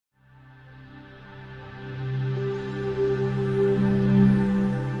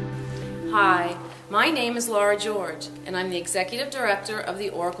name is Laura George, and I'm the Executive Director of the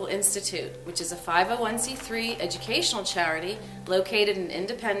Oracle Institute, which is a 501c3 educational charity located in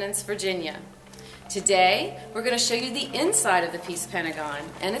Independence, Virginia. Today, we're going to show you the inside of the Peace Pentagon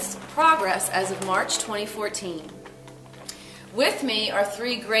and its progress as of March 2014. With me are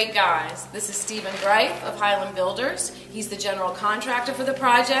three great guys. This is Stephen Greif of Highland Builders. He's the general contractor for the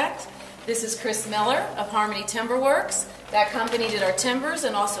project. This is Chris Miller of Harmony Timber Works. That company did our timbers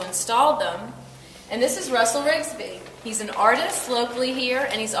and also installed them. And this is Russell Rigsby. He's an artist locally here,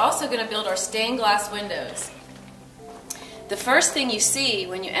 and he's also going to build our stained glass windows. The first thing you see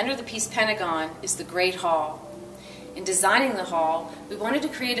when you enter the Peace Pentagon is the Great Hall. In designing the hall, we wanted to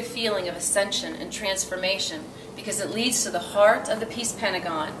create a feeling of ascension and transformation because it leads to the heart of the Peace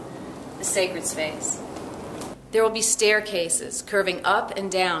Pentagon, the sacred space. There will be staircases curving up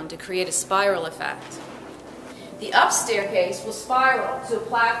and down to create a spiral effect. The up staircase will spiral to a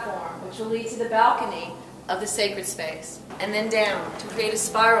platform which will lead to the balcony of the sacred space, and then down to create a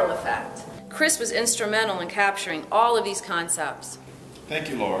spiral effect. Chris was instrumental in capturing all of these concepts. Thank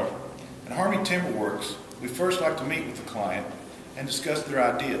you, Laura. At Harmony Timber Works, we first like to meet with the client and discuss their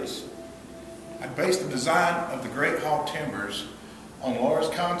ideas. I based the design of the Great Hall timbers on Laura's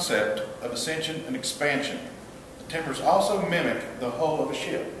concept of ascension and expansion. The timbers also mimic the hull of a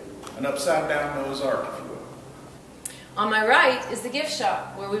ship, an upside-down Noah's Ark, if you will. On my right is the gift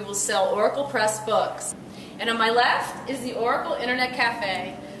shop, where we will sell Oracle Press books. And on my left is the Oracle Internet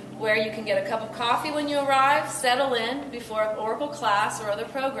Cafe, where you can get a cup of coffee when you arrive, settle in before an Oracle class or other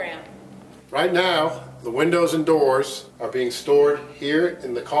program. Right now, the windows and doors are being stored here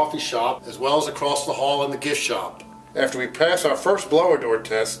in the coffee shop as well as across the hall in the gift shop. After we pass our first blower door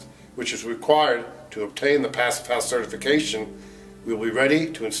test, which is required to obtain the Passive House certification, we will be ready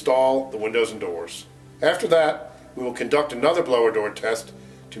to install the windows and doors. After that, we will conduct another blower door test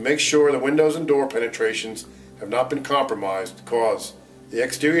to make sure the windows and door penetrations have not been compromised, because the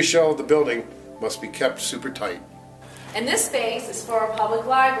exterior shell of the building must be kept super tight. And this space is for our public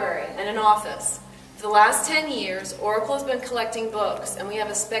library and an office. For the last 10 years, Oracle has been collecting books, and we have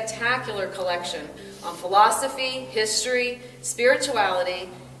a spectacular collection on philosophy, history, spirituality,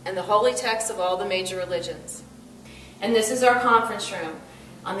 and the holy texts of all the major religions. And this is our conference room.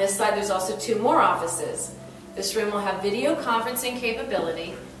 On this side, there's also two more offices. This room will have video conferencing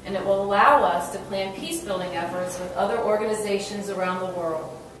capability, and it will allow us to plan peace-building efforts with other organizations around the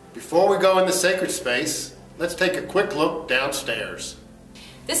world. Before we go in the sacred space, let's take a quick look downstairs.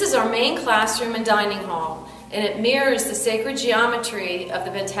 This is our main classroom and dining hall, and it mirrors the sacred geometry of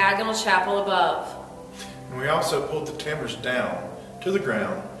the pentagonal chapel above. And we also pulled the timbers down to the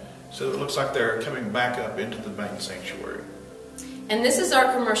ground so that it looks like they're coming back up into the main sanctuary. And this is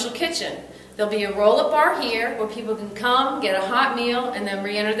our commercial kitchen. There'll be a roll-up bar here where people can come, get a hot meal, and then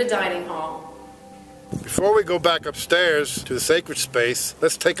re-enter the dining hall. Before we go back upstairs to the sacred space,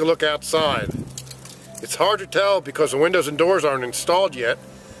 let's take a look outside. It's hard to tell because the windows and doors aren't installed yet,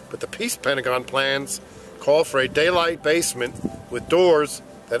 but the Peace Pentagon plans call for a daylight basement with doors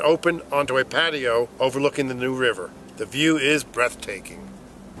that open onto a patio overlooking the New River. The view is breathtaking.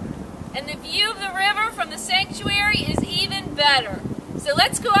 And the view of the river from the sanctuary is even better. So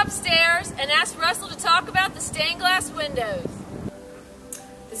let's go upstairs and ask Russell to talk about the stained glass windows.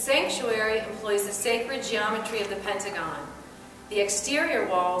 The sanctuary employs the sacred geometry of the Pentagon. The exterior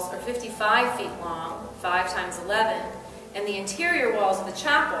walls are 55 feet long, 5 times 11, and the interior walls of the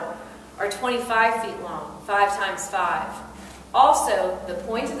chapel are 25 feet long, 5 times 5. Also, the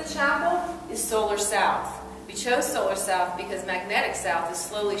point of the chapel is solar south. We chose solar south because magnetic south is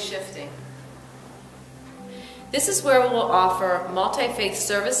slowly shifting. This is where we will offer multi-faith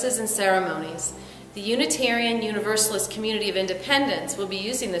services and ceremonies. The Unitarian Universalist Community of Independence will be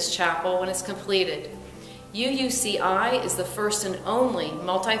using this chapel when it's completed. UUCI is the first and only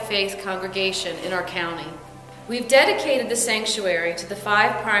multi-faith congregation in our county. We've dedicated the sanctuary to the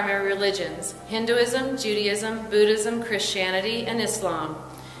 5 primary religions: Hinduism, Judaism, Buddhism, Christianity, and Islam,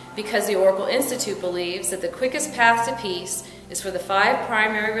 because the Oracle Institute believes that the quickest path to peace is for the 5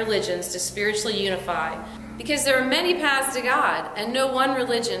 primary religions to spiritually unify, because there are many paths to God, and no one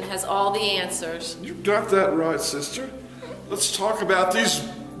religion has all the answers. You got that right, sister. Let's talk about these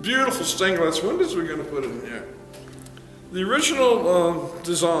beautiful stained glass windows we're going to put in here. The original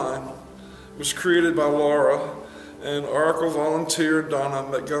design was created by Laura and Oracle volunteer Donna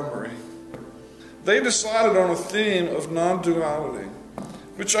Montgomery. They decided on a theme of non-duality,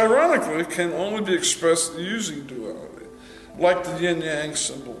 which ironically can only be expressed using duality, like the yin-yang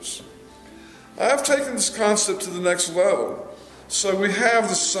symbols. I have taken this concept to the next level. So we have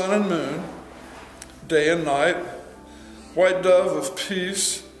the sun and moon, day and night, white dove of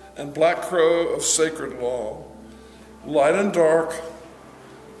peace, and black crow of sacred law, light and dark,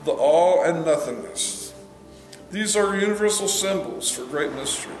 the all and nothingness. These are universal symbols for great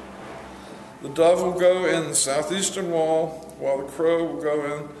mystery. The dove will go in the southeastern wall, while the crow will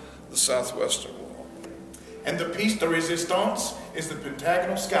go in the southwestern wall. And the piece de resistance is the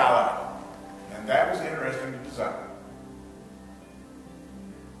pentagonal skylight. And that was interesting to design.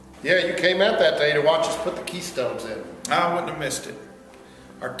 Yeah, you came out that day to watch us put the keystones in. I wouldn't have missed it.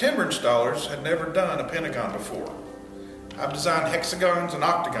 Our timber installers had never done a pentagon before. I've designed hexagons and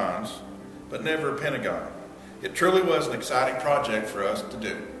octagons, but never a pentagon. It truly was an exciting project for us to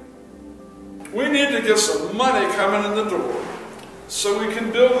do. We need to get some money coming in the door so we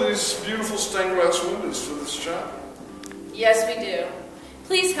can build these beautiful stained glass windows for this job. Yes, we do.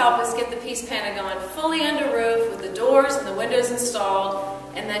 Please help us get the Peace Pentagon fully under roof with the doors and the windows installed,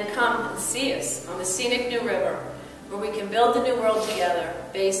 and then come and see us on the scenic New River, where we can build the new world together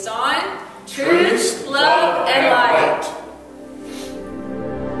based on truth, love,